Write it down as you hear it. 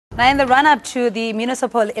Now, in the run-up to the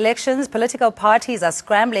municipal elections, political parties are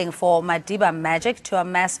scrambling for Madiba magic to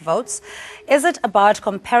amass votes. Is it about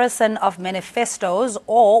comparison of manifestos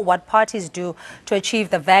or what parties do to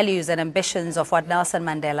achieve the values and ambitions of what Nelson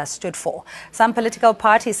Mandela stood for? Some political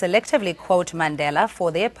parties selectively quote Mandela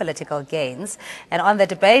for their political gains. And on the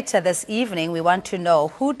debate this evening, we want to know,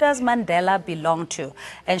 who does Mandela belong to?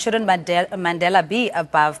 And shouldn't Mandela be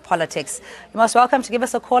above politics? You're most welcome to give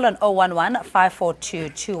us a call on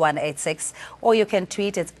 011-542-2186, or you can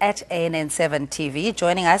tweet it at ANN7TV.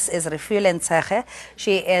 Joining us is Refule Ntseche.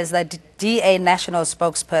 She is the DA National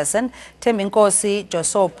Spokesperson. Thembinkosi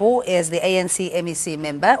Josopu is the ANC MEC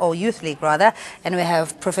member, or Youth League rather. And we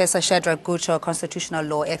have Professor Shadrack Gucho, constitutional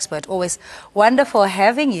law expert. Always wonderful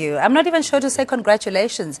having you. I'm not even sure to say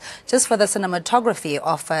congratulations just for the cinematography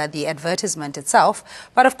of the advertisement itself.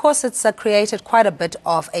 But of course, it's created quite a bit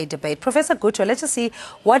of a debate. Professor Gucho, let's just see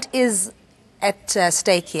what is at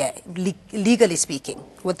stake here, legally speaking,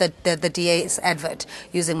 with the DA's advert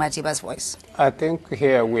using Madiba's voice? I think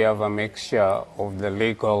here we have a mixture of the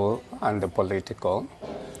legal and the political.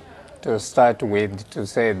 To start with, to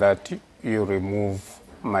say that you remove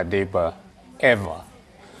Madiba ever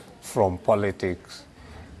from politics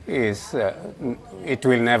is, it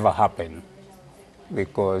will never happen,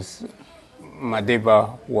 because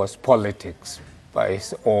Madiba was politics by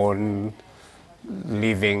his own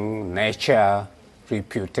living nature,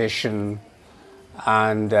 reputation,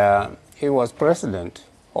 and he was president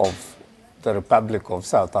of the Republic of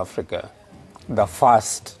South Africa, the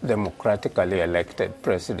first democratically elected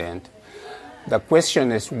president. The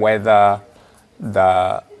question is whether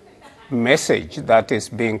the message that is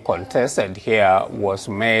being contested here was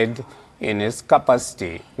made in his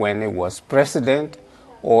capacity when he was president,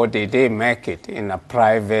 or did he make it in a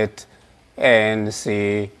private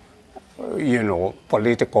ANC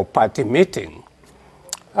political party meeting.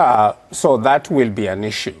 So that will be an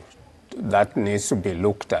issue that needs to be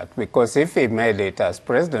looked at, because if he made it as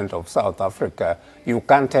president of South Africa, you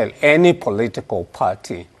can't tell any political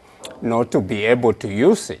party not to be able to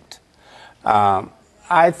use it.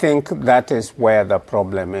 I think that is where the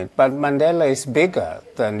problem is. But Mandela is bigger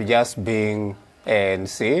than just being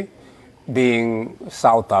ANC, being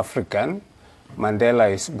South African.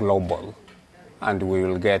 Mandela is global. And we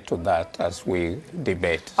will get to that as we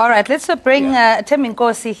debate. All right, let's bring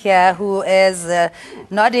Thembinkosi here, who is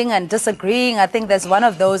nodding and disagreeing. I think there's one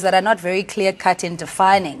of those that are not very clear-cut in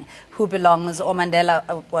defining who belongs, or Mandela,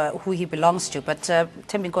 who he belongs to. But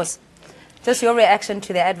Thembinkosi, just your reaction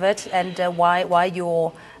to the advert and why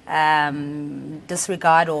your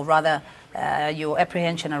disregard, or rather your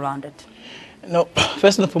apprehension around it. No,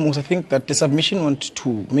 first and foremost, I think that the submission I want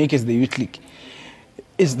to make as the Youth League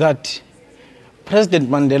is that President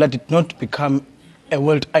Mandela did not become a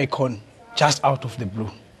world icon just out of the blue.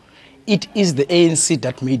 It is the ANC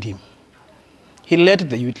that made him. He led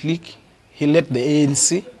the Youth League, he led the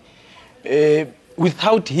ANC.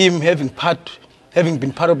 Without him having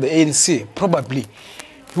been part of the ANC, probably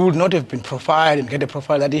he would not have been profiled and get a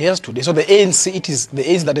profile that he has today. So the ANC, it is the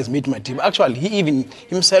ANC that has made Madiba. Actually, he even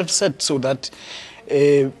himself said so that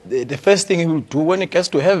the first thing he will do when he gets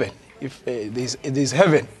to heaven, if there's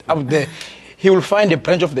heaven out there, he will find a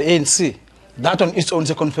branch of the ANC. That on its own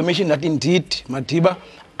is a confirmation that indeed Madiba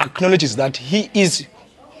acknowledges that he is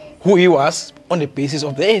who he was on the basis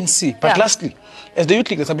of the ANC. But lastly, as the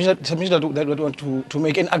Youth League, the submission that we want to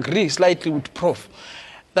make, and agree slightly with Prof,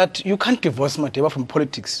 that you can't divorce Madiba from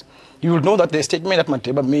politics. You will know that the statement that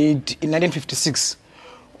Madiba made in 1956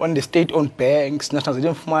 on the state-owned banks,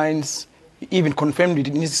 nationalization of mines, he even confirmed it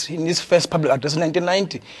in his first public address in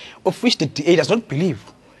 1990, of which the DA does not believe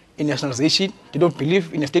in nationalization, they don't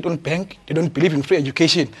believe in a state-owned bank, they don't believe in free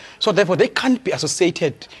education. So therefore, they can't be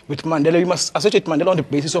associated with Mandela. You must associate Mandela on the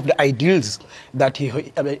basis of the ideals that he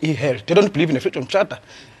held. They don't believe in the Freedom Charter.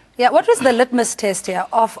 Yeah, what was the litmus test here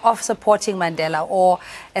of supporting Mandela or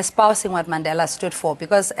espousing what Mandela stood for?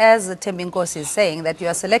 Because as Thembinkosi is saying, that you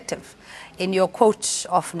are selective in your quote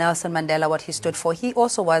of Nelson Mandela, what he stood for. He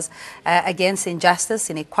also was against injustice,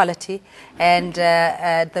 inequality, and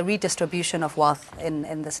the redistribution of wealth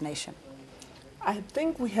in this nation. I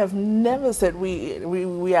think we have never said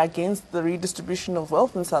we are against the redistribution of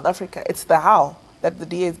wealth in South Africa. It's the how that the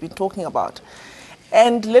DA has been talking about.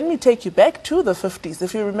 And let me take you back to the 50s.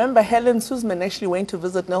 If you remember, Helen Suzman actually went to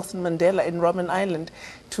visit Nelson Mandela in Robben Island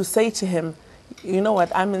to say to him, you know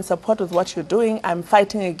what, I'm in support with what you're doing. I'm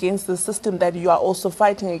fighting against the system that you are also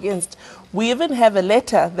fighting against. We even have a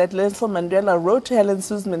letter that Nelson Mandela wrote to Helen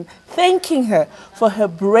Suzman thanking her for her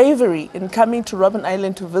bravery in coming to Robben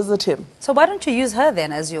Island to visit him. So why don't you use her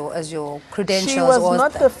then as your credentials? She was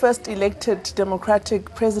not the first elected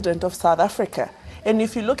democratic president of South Africa. And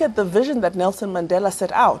if you look at the vision that Nelson Mandela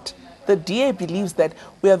set out, the DA believes that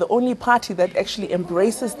we are the only party that actually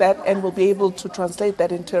embraces that and will be able to translate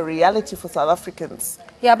that into a reality for South Africans.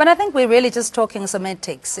 Yeah, but I think we're really just talking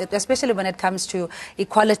semantics, especially when it comes to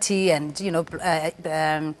equality and, you know,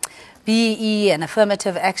 BEE and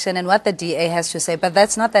affirmative action and what the DA has to say. But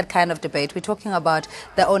that's not that kind of debate. We're talking about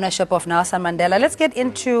the ownership of Nelson Mandela. Let's get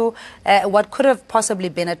into what could have possibly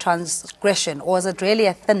been a transgression, or is it really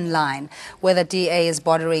a thin line where the DA is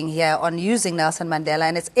bordering here on using Nelson Mandela,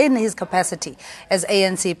 and it's in his capacity as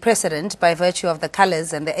ANC president by virtue of the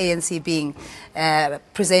colors and the ANC being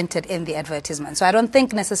presented in the advertisement. So I don't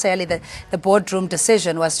think necessarily that the boardroom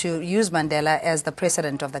decision was to use Mandela as the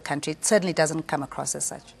president of the country. It certainly doesn't come across as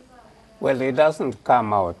such. Well, it doesn't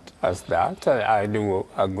come out as that. I do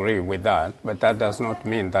agree with that, but that does not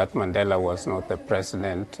mean that Mandela was not the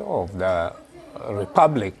president of the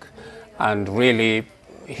republic. And really,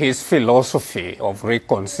 his philosophy of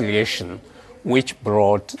reconciliation, which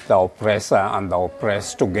brought the oppressor and the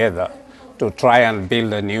oppressed together to try and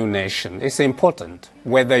build a new nation, is important.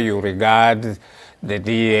 Whether you regard the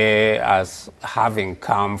DA as having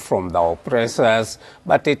come from the oppressors,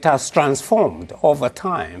 but it has transformed over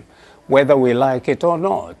time, whether we like it or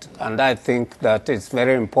not. And I think that it's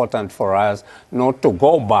very important for us not to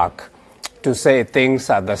go back to say things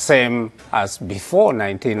are the same as before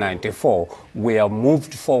 1994. We have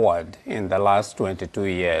moved forward in the last 22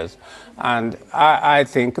 years. And I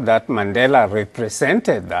think that Mandela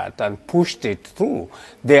represented that and pushed it through.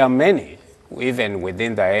 There are many, even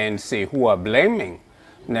within the ANC, who are blaming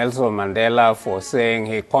Nelson Mandela for saying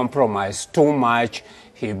he compromised too much.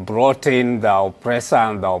 He brought in the oppressor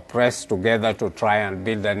and the oppressed together to try and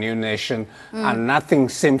build a new nation, and nothing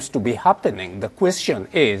seems to be happening. The question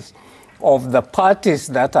is, of the parties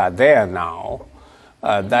that are there now,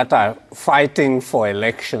 that are fighting for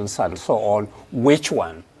elections and so on, which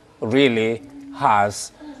one really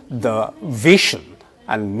has the vision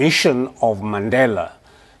and mission of Mandela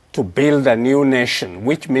to build a new nation,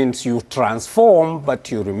 which means you transform,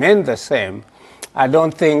 but you remain the same? I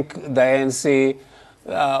don't think the ANC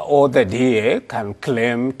or the DA can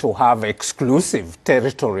claim to have exclusive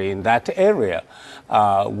territory in that area.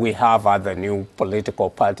 We have other new political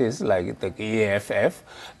parties like the EFF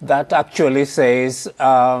that actually says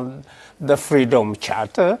the Freedom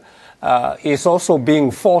Charter is also being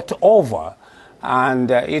fought over. And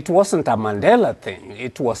it wasn't a Mandela thing.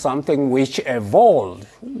 It was something which evolved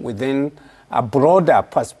within a broader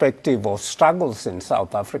perspective of struggles in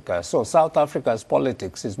South Africa. So South Africa's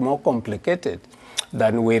politics is more complicated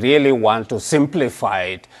than we really want to simplify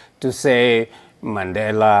it to say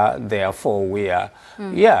Mandela, therefore we are.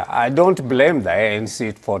 Yeah, I don't blame the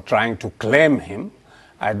ANC for trying to claim him.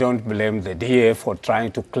 I don't blame the DA for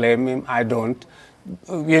trying to claim him. I don't,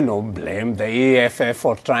 blame the EFF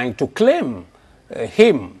for trying to claim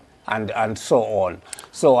him and so on.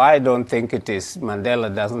 So I don't think it is,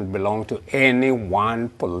 Mandela doesn't belong to any one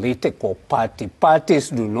political party. Parties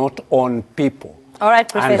do not own people. All right,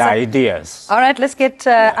 Professor. And ideas. All right, let's get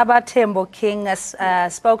Abatembo King as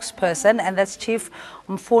spokesperson, and that's Chief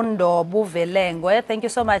Mfundo Buvelengwe. Thank you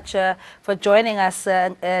so much for joining us,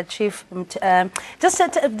 Chief. Just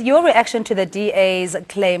your reaction to the DA's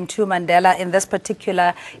claim to Mandela in this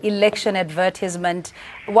particular election advertisement.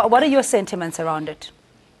 What are your sentiments around it?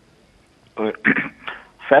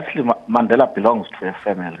 Firstly, Mandela belongs to a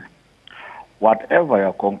family. Whatever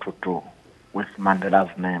you're going to do with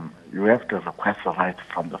Mandela's name, you have to request a right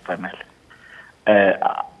from the family.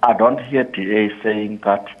 I don't hear DA saying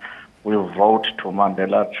that we'll vote to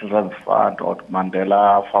Mandela Children's Fund or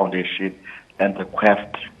Mandela Foundation and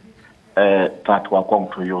request that we're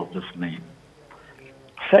going to use this name.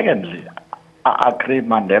 Secondly, I agree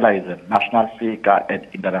Mandela is a national figure and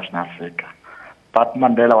international figure, but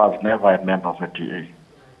Mandela was never a member of the DA.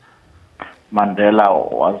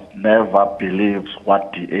 Mandela was never believes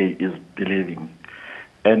what DA is believing.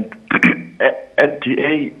 And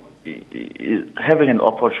DA is having an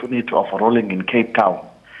opportunity of rolling in Cape Town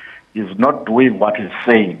is not doing what he's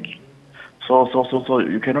saying. So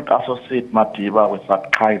you cannot associate Madiba with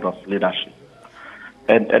that kind of leadership.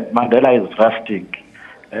 And Mandela is resting.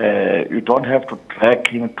 You don't have to drag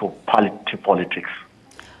him to politics.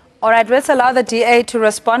 All right, let's allow the DA to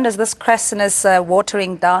respond as this crassness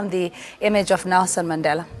watering down the image of Nelson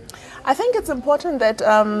Mandela. I think it's important that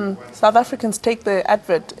South Africans take the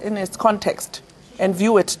advert in its context and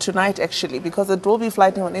view it tonight, actually, because it will be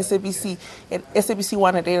flighting on SABC at SABC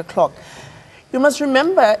 1 at 8 o'clock. You must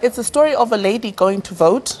remember it's a story of a lady going to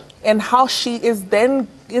vote and how she is then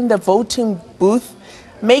in the voting booth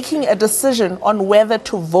making a decision on whether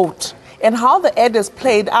to vote. And how the ad is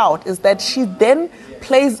played out is that she then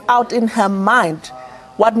plays out in her mind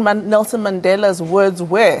what Nelson Mandela's words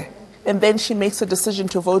were, and then she makes a decision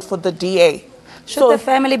to vote for the DA. Should the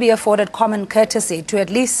family be afforded common courtesy to at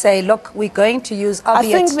least say, look, we're going to use,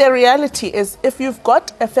 albeit... I think the reality is if you've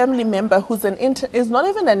got a family member who's is not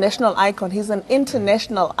even a national icon, he's an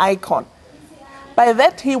international icon. By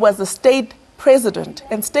that, he was a state president,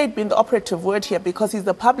 and state being the operative word here because he's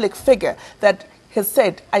a public figure that has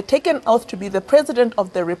said, I take an oath to be the president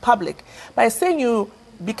of the republic. By saying you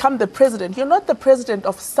become the president, you're not the president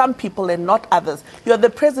of some people and not others. You're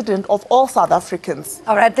the president of all South Africans.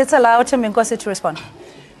 All right, let's allow Tim Nkosi to respond.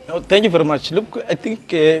 No, thank you very much. Look, I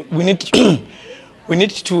think we need to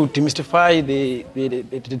demystify the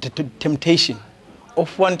temptation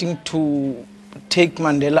of wanting to take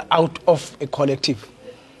Mandela out of a collective.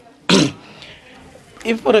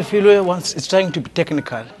 If Orefilwe is trying to be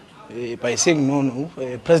technical by saying no,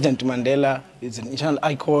 President Mandela is an international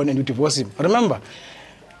icon and we divorce him. Remember,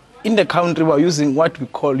 in the country, we are using what we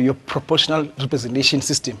call your proportional representation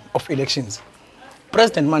system of elections.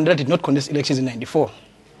 President Mandela did not contest elections in '94.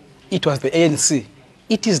 It was the ANC.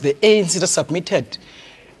 It is the ANC that submitted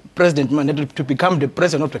President Mandela to become the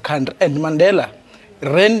president of the country. And Mandela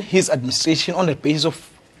ran his administration on the basis of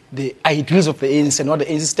the ideals of the ANC and what the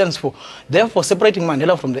ANC stands for. Therefore, separating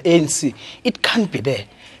Mandela from the ANC, it can't be there.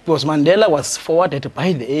 Because Mandela was forwarded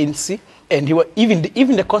by the ANC, and he was, even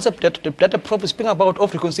the concept that the Prof is speaking about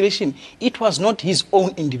of reconciliation, it was not his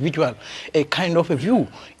own individual kind of a view.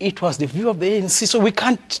 It was the view of the ANC. So we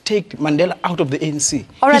can't take Mandela out of the ANC.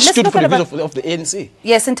 All right, he stood for the views of the ANC.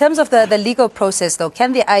 Yes, in terms of the legal process, though,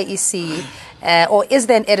 can the IEC, or is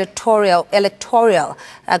there an electoral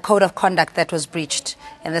code of conduct that was breached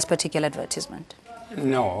in this particular advertisement?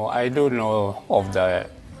 No, I do know of the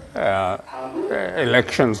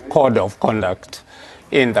elections code of conduct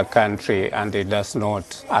in the country, and it does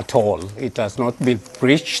not at all. It has not been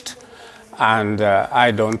breached, and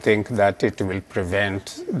I don't think that it will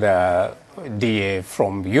prevent the DA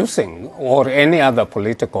from using, or any other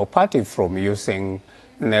political party from using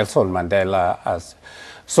Nelson Mandela as.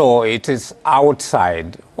 So it is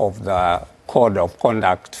outside of the code of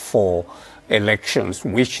conduct for elections,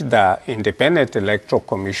 which the Independent Electoral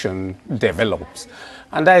Commission develops.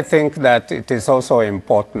 And I think that it is also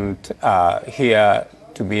important here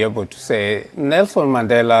to be able to say Nelson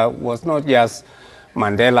Mandela was not just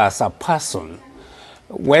Mandela as a person.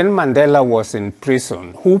 When Mandela was in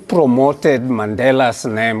prison, who promoted Mandela's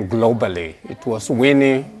name globally? It was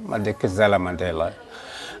Winnie Madikizela Mandela.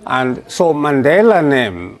 And so Mandela's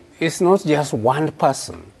name is not just one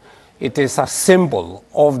person. It is a symbol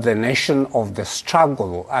of the nation, of the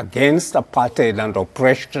struggle against apartheid and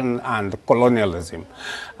oppression and colonialism.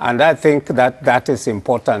 And I think that that is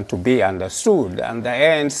important to be understood. And the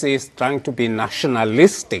ANC is trying to be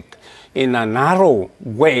nationalistic in a narrow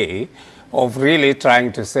way of really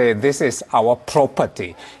trying to say this is our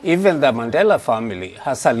property. Even the Mandela family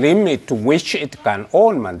has a limit to which it can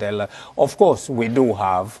own Mandela. Of course, we do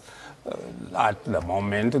have at the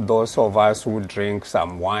moment, those of us who drink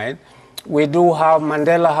some wine, we do have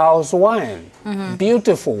Mandela House wine,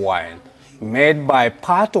 beautiful wine, made by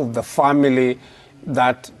part of the family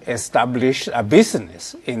that established a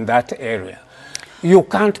business in that area. You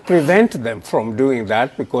can't prevent them from doing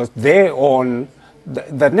that because they own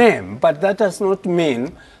the name, but that does not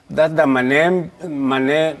mean that the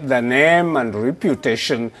name and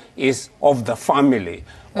reputation is of the family,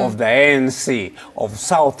 of the ANC, of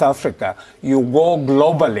South Africa. You go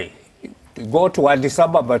globally. You go to Addis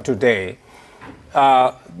Ababa today,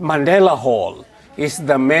 Mandela Hall is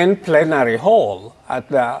the main plenary hall at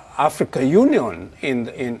the African Union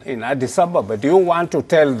in Addis Ababa. Do you want to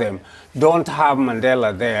tell them, don't have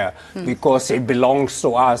Mandela there because he belongs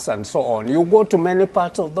to us and so on? You go to many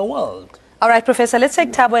parts of the world. All right, Professor, let's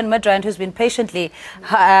take Thabo in Midrand, who's been patiently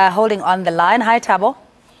holding on the line. Hi, Thabo.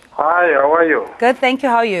 Hi, how are you? Good, thank you.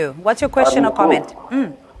 How are you? What's your question or comment?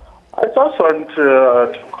 I just want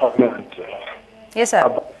to comment Yes, sir.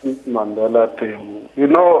 about this Mandela thing. You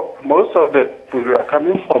know, most of the people are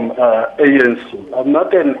coming from ANC. I'm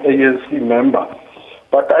not an ANC member,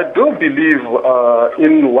 but I do believe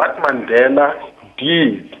in what Mandela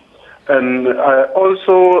did. And I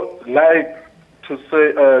also like to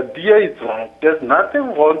say, DA is right. There's nothing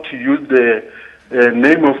wrong to use the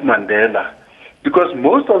name of Mandela. because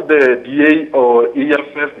most of the DA or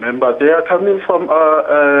EFF members, they are coming from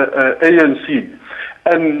ANC.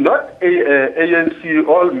 And not ANC,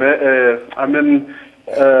 all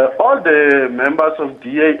the members of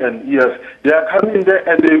DA and EF, they are coming there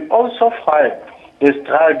and they also fight, they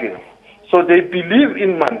struggle. So they believe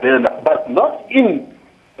in Mandela, but not in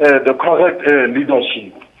the correct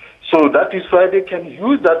leadership. So that is why they can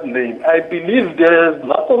use that name. I believe there is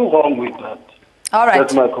nothing wrong with that. All right.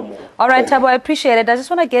 That's my comment. All right, Thabo, I appreciate it. I just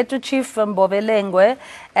want to get to Chief Mbobelengwe.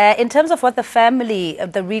 In terms of what the family,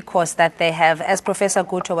 the recourse that they have, as Professor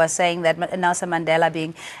Guto was saying, that Nelson Mandela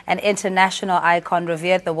being an international icon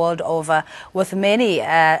revered the world over with many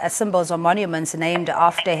symbols or monuments named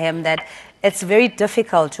after him, that it's very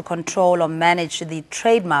difficult to control or manage the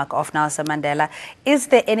trademark of Nelson Mandela. Is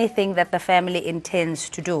there anything that the family intends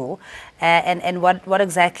to do? And what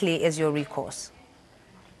exactly is your recourse?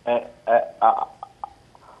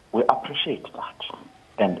 We appreciate that,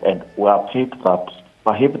 and we are happy that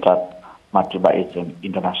Madiba is an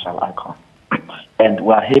international icon, and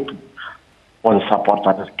we are happy for the support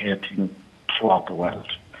that is getting throughout the world.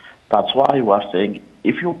 That's why we are saying,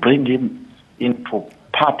 if you bring him into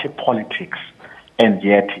party politics and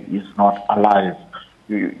yet he is not alive,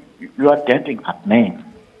 you are getting that name.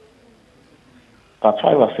 That's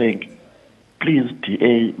why we are saying, please,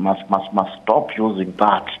 DA must stop using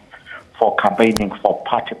that for campaigning for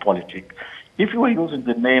party politics. If you were using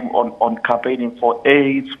the name on campaigning for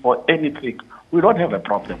AIDS, for anything, we don't have a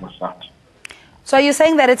problem with that. So are you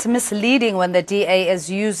saying that it's misleading when the DA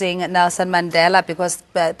is using Nelson Mandela, because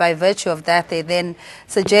by virtue of that they're then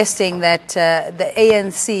suggesting that the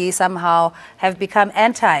ANC somehow have become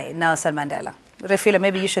anti-Nelson Mandela? Refila,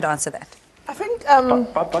 maybe you should answer that. I think...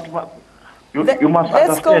 you must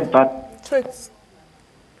understand that...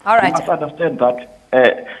 All right. You must understand that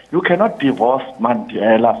you cannot divorce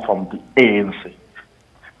Mandela from the ANC.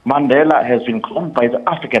 Mandela has been cloned by the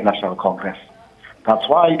African National Congress. That's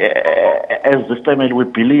why, as the family, we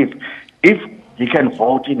believe if he can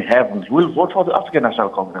vote in heaven, he will vote for the African National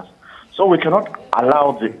Congress. So we cannot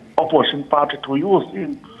allow the opposition party to use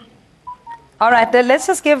him. All right, then let's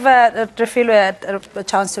just give Refilo a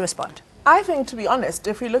chance to respond. I think, to be honest,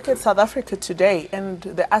 if we look at South Africa today and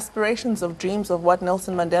the aspirations of dreams of what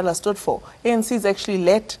Nelson Mandela stood for, ANC's actually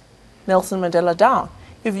let Nelson Mandela down.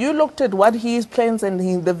 If you looked at what his plans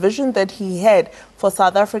and the vision that he had for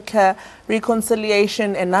South Africa,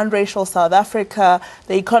 reconciliation and non-racial South Africa,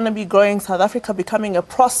 the economy growing, South Africa becoming a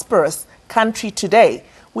prosperous country today,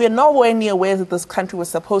 we are nowhere near where this country was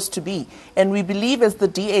supposed to be. And we believe as the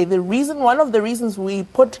DA, one of the reasons we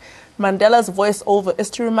put Mandela's voice over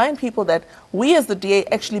is to remind people that we as the DA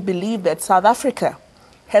actually believe that South Africa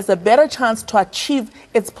has a better chance to achieve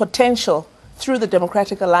its potential through the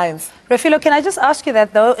Democratic Alliance. Refilo, can I just ask you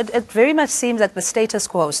that, though? It very much seems that the status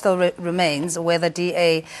quo still remains where the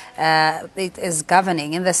DA is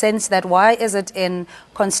governing, in the sense that why is it in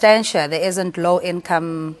Constantia there isn't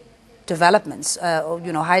low-income developments,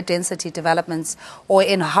 high-density developments, or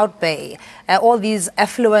in Hout Bay? All these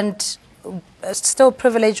affluent, still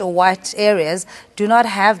privileged or white areas do not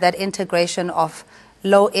have that integration of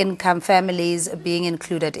low-income families being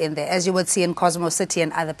included in there, as you would see in Cosmo City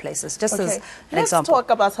and other places, just as an example. Let's talk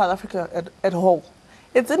about South Africa at whole.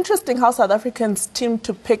 It's interesting how South Africans seem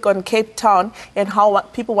to pick on Cape Town and how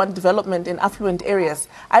people want development in affluent areas.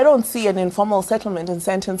 I don't see an informal settlement in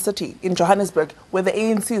Sandton City, in Johannesburg, where the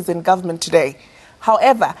ANC is in government today.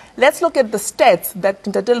 However, let's look at the stats that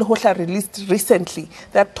Ntatele Hohla released recently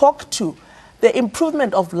that talk to the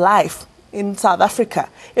improvement of life in South Africa.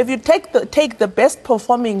 If you take the best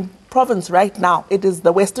performing province right now, it is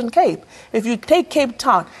the Western Cape. If you take Cape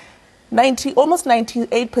Town, almost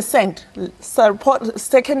 98%,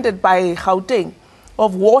 seconded by Gauteng,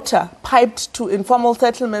 of water piped to informal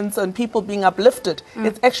settlements and people being uplifted.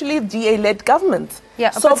 It's actually DA-led governments.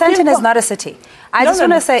 Yeah, so but Sandton is not a city. I just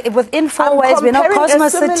want to say, within 4 ways, we know Cosmo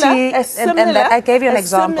City, and I gave you an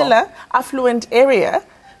example. A similar affluent area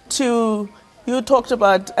to... You talked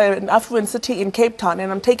about an affluent city in Cape Town,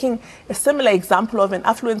 and I'm taking a similar example of an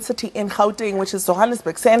affluent city in Gauteng, which is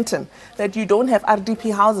Johannesburg, Sandton, that you don't have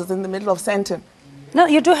RDP houses in the middle of Sandton. No,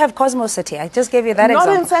 you do have Cosmo City. I just gave you that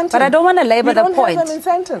example. Not in Sandton. But I don't want to labor the point. You don't have them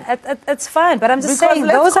in Sandton. It's fine, but I'm just saying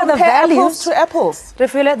those are the values. Apples to apples.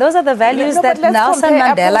 Those are the values that Nelson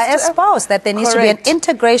Mandela espoused, that there needs to be an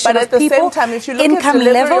integration of people, but at the same time, if you look at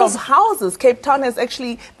delivery of houses, Cape Town is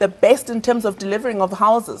actually the best in terms of delivering of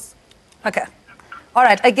houses. Okay. All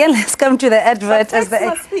right. Again, let's come to the advert. But facts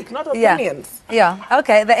must speak, not opinions. Yeah.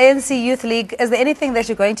 Okay. The ANC Youth League, is there anything that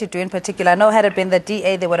you're going to do in particular? I know had it been the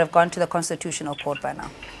DA, they would have gone to the Constitutional Court by now.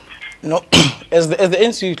 No, as the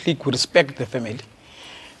ANC Youth League, we respect the family.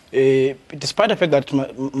 Despite the fact that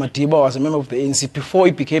Madiba was a member of the ANC, before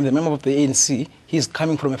he became the member of the ANC, he's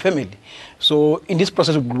coming from a family. So in this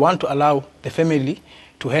process, we want to allow the family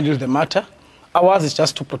to handle the matter. Ours is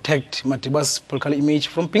just to protect Madiba's political image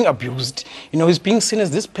from being abused. You know, he's being seen as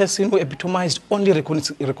this person who epitomized only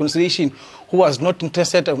reconciliation, who was not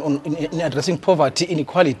interested in addressing poverty,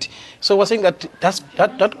 inequality. So we're saying that that's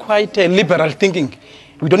quite liberal thinking.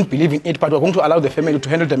 We don't believe in it, but we're going to allow the family to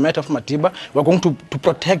handle the matter of Madiba. We're going to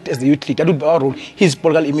protect as the youth league. That would be our role, his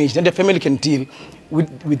political image. Then the family can deal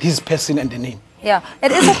with his person and the name. Yeah,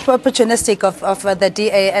 it is opportunistic of the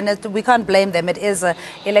DA, and we can't blame them. It is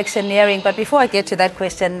electioneering. But before I get to that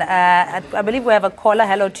question, I believe we have a caller.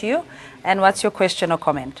 Hello to you. And what's your question or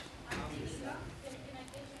comment?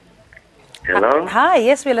 Hello? Hi,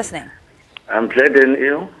 yes, we're listening. I'm glad in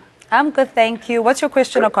you. I'm good, thank you. What's your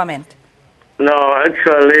question or comment? No,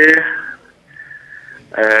 actually,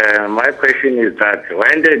 my question is that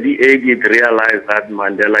when the DA did realize that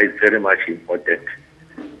Mandela is very much important,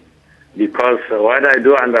 because what I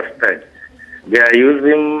do understand, they are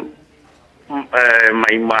using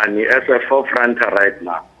my money as a forefront right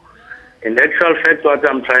now. In actual fact, what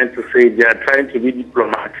I'm trying to say, they are trying to be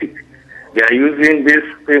diplomatic. They are using this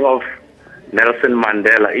thing of Nelson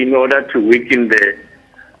Mandela in order to weaken the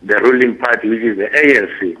ruling party, which is the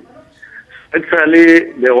ANC.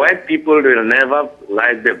 Actually, the white people will never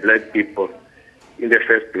like the black people in the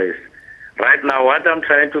first place. Right now, what I'm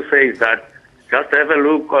trying to say is that just have a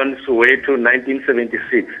look on Soweto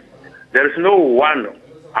 1976. There is no one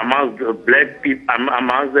amongst the black people,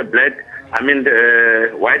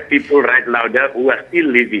 the white people right now who are still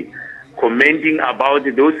living, commenting about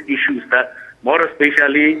those issues that, more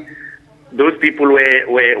especially, those people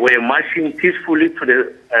were marching peacefully to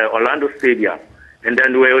the Orlando Stadium. And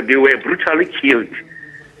then they were brutally killed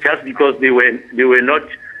just because they were not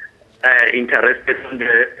interested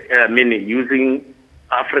in using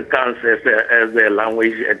Afrikaans as a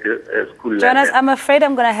language at the school level. Jonas, I'm afraid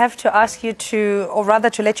I'm going to have to ask you to, or rather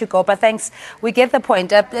to let you go, but thanks. We get the point.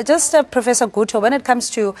 Professor Guto, when it comes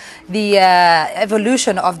to the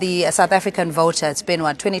evolution of the South African voter, it's been,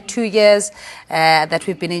 22 years that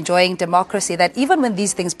we've been enjoying democracy, that even when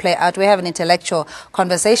these things play out, we have an intellectual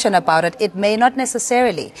conversation about it, it may not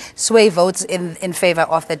necessarily sway votes in favor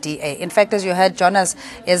of the DA. In fact, as you heard, Jonas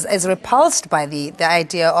is repulsed by the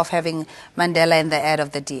idea of having Mandela in the head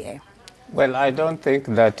of the DA. Well, I don't think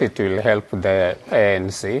that it will help the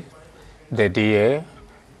ANC, the DA,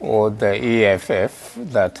 or the EFF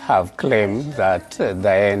that have claimed that the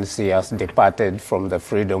ANC has departed from the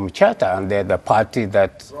Freedom Charter, and they're the party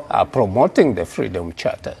that are promoting the Freedom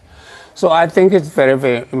Charter. So I think it's very,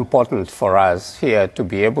 very important for us here to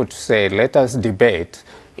be able to say, let us debate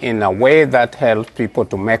in a way that helps people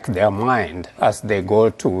to make their mind as they go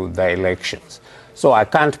to the elections. So I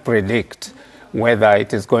can't predict whether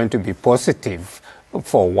it is going to be positive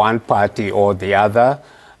for one party or the other.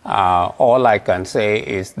 All I can say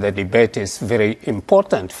is the debate is very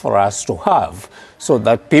important for us to have so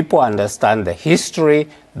that people understand the history,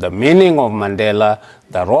 the meaning of Mandela,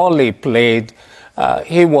 the role he played.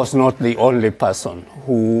 He was not the only person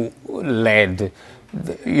who led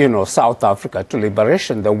South Africa to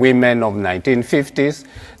liberation. The women of 1950s,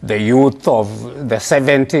 the youth of the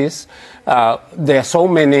 70s, there are so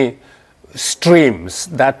many streams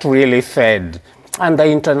that really fed, and the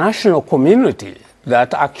international community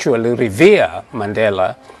that actually revere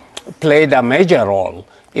Mandela played a major role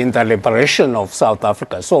in the liberation of South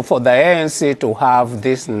Africa. So for the ANC to have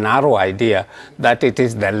this narrow idea that it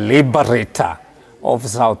is the liberator of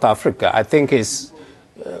South Africa, I think is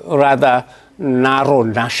rather narrow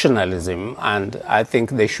nationalism, and I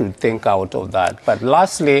think they should think out of that. But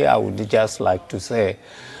lastly, I would just like to say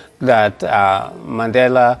that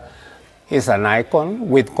Mandela is an icon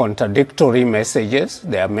with contradictory messages.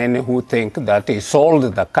 There are many who think that he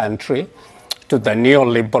sold the country to the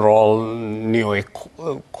neoliberal,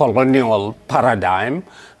 neo-colonial paradigm,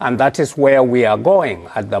 and that is where we are going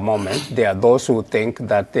at the moment. There are those who think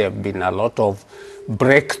that there have been a lot of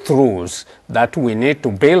breakthroughs that we need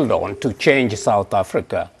to build on to change South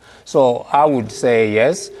Africa. So I would say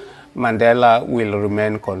yes, Mandela will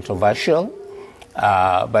remain controversial,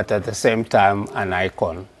 but at the same time an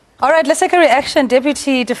icon. All right, let's take a reaction.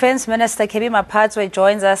 Deputy Defense Minister Kebi Mapatswe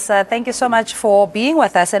joins us. Thank you so much for being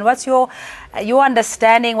with us. And what's your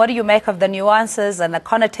understanding? What do you make of the nuances and the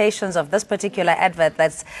connotations of this particular advert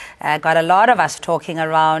that's got a lot of us talking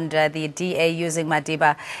around the DA using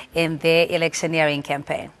Madiba in their electioneering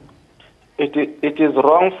campaign? It is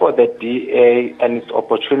wrong for the DA, and it's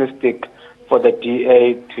opportunistic for the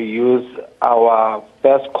DA to use our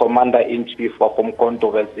first commander-in-chief of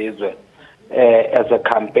Umkhonto weSizwe as a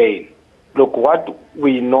campaign. Look, what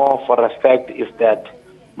we know for a fact is that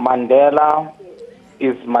Mandela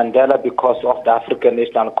is Mandela because of the African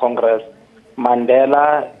National Congress.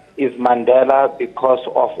 Mandela is Mandela because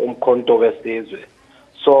of Umkhonto weSizwe.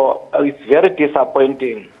 So it's very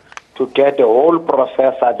disappointing to get a whole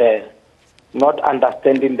professor there not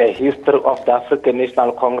understanding the history of the African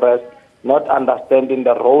National Congress, not understanding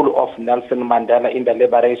the role of Nelson Mandela in the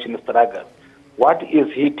liberation struggle. What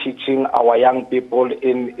is he teaching our young people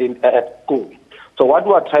at school? So what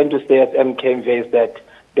we are trying to say as MKMV is that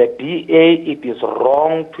the DA, it is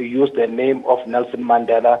wrong to use the name of Nelson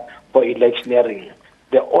Mandela for electioneering.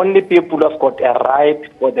 The only people who have got a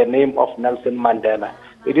right for the name of Nelson Mandela,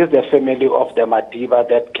 it is the family of the Madiba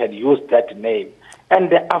that can use that name, and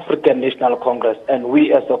the African National Congress, and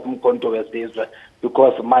we as of Umkhonto weSizwe,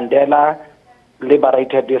 because Mandela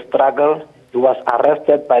liberated the struggle. He was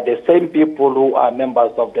arrested by the same people who are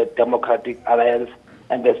members of the Democratic Alliance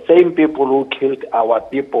and the same people who killed our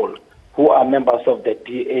people who are members of the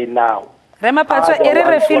DA now.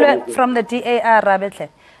 From the DA, Refile.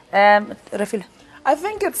 I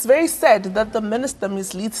think it's very sad that the minister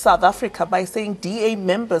misleads South Africa by saying DA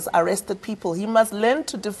members arrested people. He must learn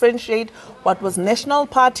to differentiate what was National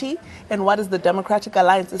Party and what is the Democratic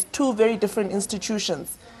Alliance. It's two very different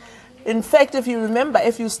institutions. In fact, if you remember,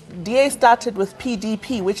 DA started with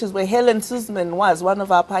PDP, which is where Helen Suzman was, one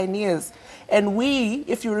of our pioneers. And we,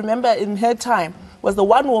 if you remember in her time, was the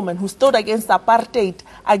one woman who stood against apartheid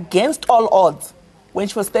against all odds when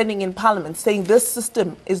she was standing in parliament saying this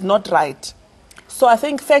system is not right. So I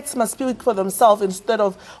think facts must speak for themselves instead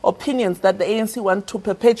of opinions that the ANC want to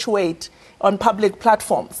perpetuate on public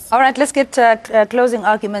platforms. All right, let's get closing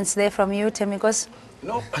arguments there from you, Temikos.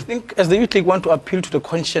 No, I think as the Youth League want to appeal to the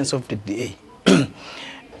conscience of the DA,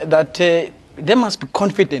 that they must be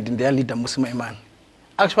confident in their leader, Musi Maimane.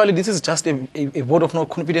 Actually, this is just a vote of no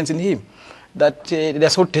confidence in him. That they're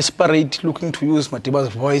so desperate looking to use Madiba's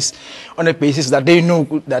voice on a basis that they know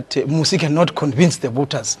that Musi cannot convince the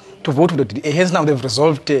voters to vote for the DA. Hence now they've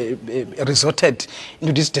resorted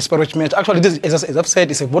into this desperate measure. Actually, this, as I've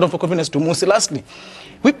said, is a vote of no confidence to Musi. Lastly,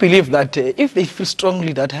 we believe that if they feel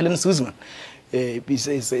strongly that Helen Suzman is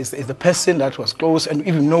the person that was close, and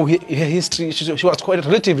even know her history, she was quite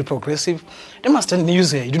relatively progressive, they must then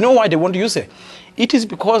use her. You know why they want to use her? It is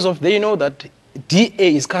because of they know that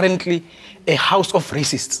DA is currently a house of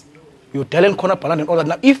racists. You tell them corner Palan and all that.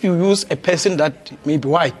 Now, if you use a person that may be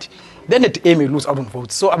white, then the DA may lose out on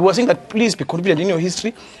votes. So I was saying that please be confident in your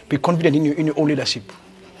history, be confident in your own leadership.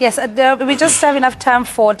 Yes, we just have enough time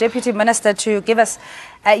for Deputy Minister to give us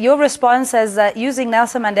your response as using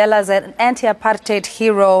Nelson Mandela as an anti-apartheid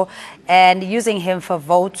hero and using him for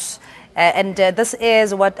votes. And this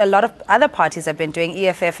is what a lot of other parties have been doing,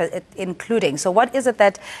 EFF including. So what is it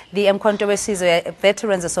that the Umkhonto weSizwe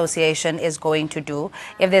Veterans Association is going to do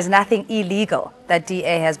if there's nothing illegal that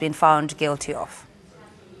DA has been found guilty of?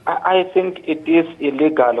 I think it is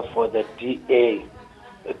illegal for the DA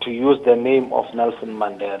to use the name of Nelson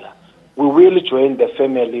Mandela. We will join the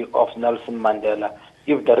family of Nelson Mandela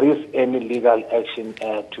if there is any legal action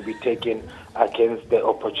to be taken against the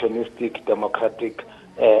opportunistic Democratic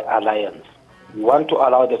Alliance. We want to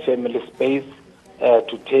allow the family space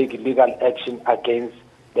to take legal action against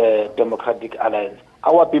the Democratic Alliance.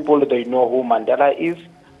 Our people, they know who Mandela is.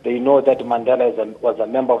 They know that Mandela was a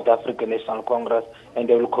member of the African National Congress, and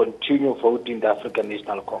they will continue voting the African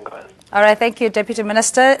National Congress. All right, thank you, Deputy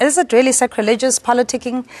Minister. Is it really sacrilegious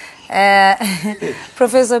politicking,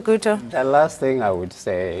 Professor Guto? The last thing I would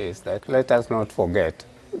say is that let us not forget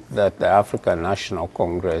that the African National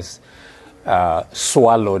Congress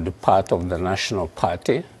swallowed part of the National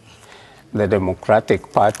Party. The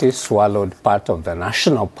Democratic Party swallowed part of the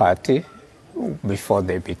National Party before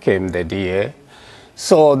they became the DA.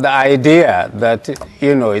 So the idea that,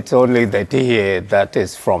 you know, it's only the DA that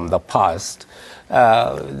is from the past,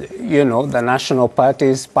 you know, the National Party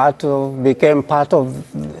is became part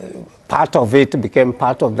of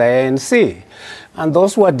the ANC. And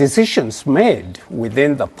those were decisions made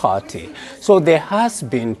within the party. So there has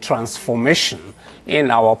been transformation in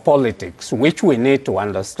our politics, which we need to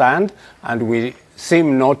understand, and we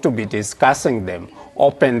seem not to be discussing them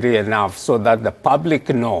openly enough so that the public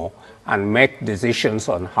know and make decisions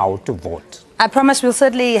on how to vote. I promise we'll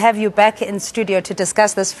certainly have you back in studio to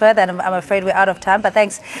discuss this further, and I'm afraid we're out of time, but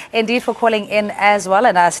thanks indeed for calling in as well,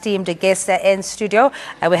 and our esteemed guests in studio.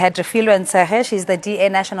 We had Refilwe Ntsege, she's the DA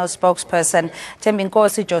National Spokesperson.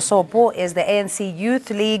 Thembinkosi Josopo is the ANC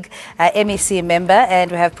Youth League MEC member,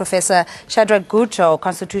 and we have Professor Shadrack Gucho,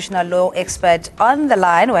 constitutional law expert, on the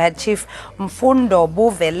line. We had Chief Mfundo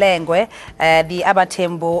Buvelengwe, the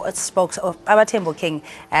Abatembu King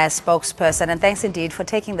spokesperson, and thanks indeed for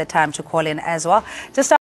taking the time to call in as well. Just